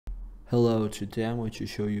Hello, today I'm going to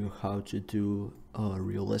show you how to do a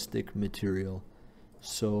realistic material.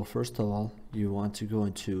 So first of all, you want to go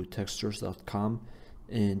into textures.com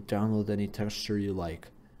and download any texture you like.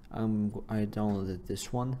 I downloaded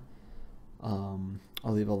this one. I'll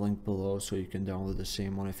leave a link below so you can download the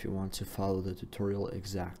same one if you want to follow the tutorial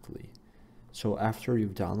exactly. So after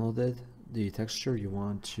you've downloaded the texture, you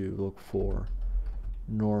want to look for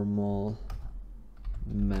normal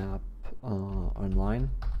map online.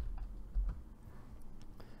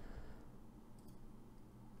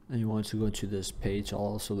 And you want to go to this page. I'll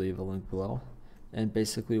also leave a link below. And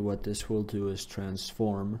basically what this will do is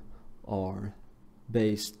transform our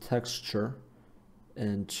base texture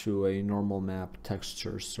into a normal map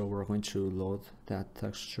texture. So we're going to load that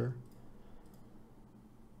texture,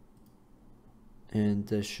 and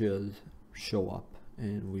this should show up,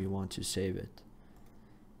 and we want to save it.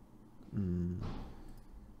 Name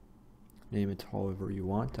it however you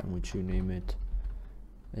want. I'm going to name it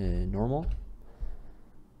normal,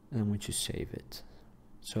 and I'm going to save it.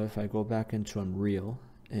 So if I go back into Unreal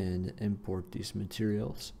and import these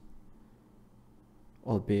materials,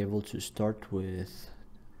 I'll be able to start with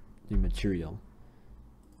the material.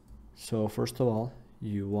 So first of all,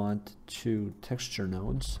 you want two texture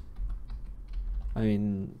nodes,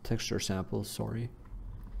 texture samples, sorry.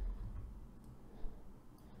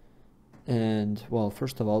 And well,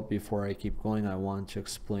 first of all, before I keep going, I want to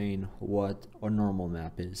explain what a normal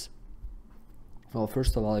map is. Well,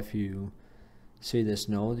 first of all, if you see this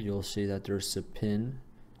node, you'll see that there's a pin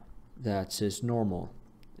that says normal.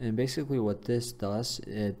 And basically what this does,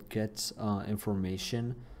 it gets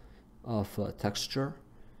information of a texture,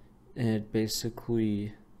 and it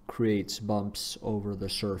basically creates bumps over the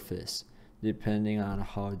surface depending on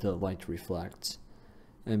how the light reflects.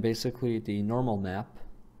 And basically the normal map,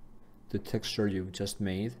 the texture you've just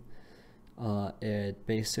made, it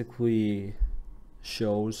basically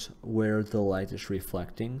shows where the light is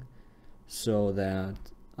reflecting so that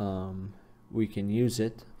we can use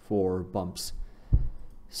it for bumps.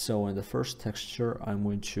 So in the first texture, I'm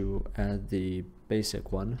going to add the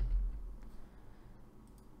basic one,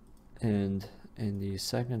 and in the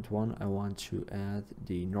second one I want to add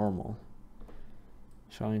the normal.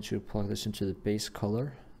 So I'm going to plug this into the base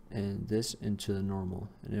color and this into the normal,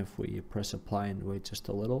 and if we press apply and wait just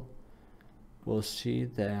a little, we'll see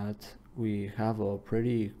that we have a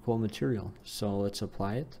pretty cool material. So let's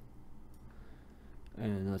apply it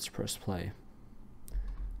and let's press play.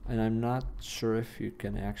 And I'm not sure if you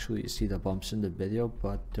can actually see the bumps in the video,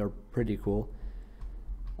 but they're pretty cool.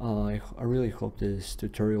 I really hope this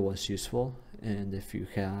tutorial was useful, and if you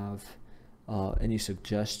have any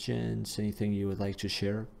suggestions, anything you would like to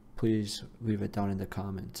share, please leave it down in the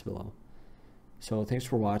comments below. So thanks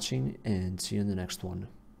for watching, and see you in the next one.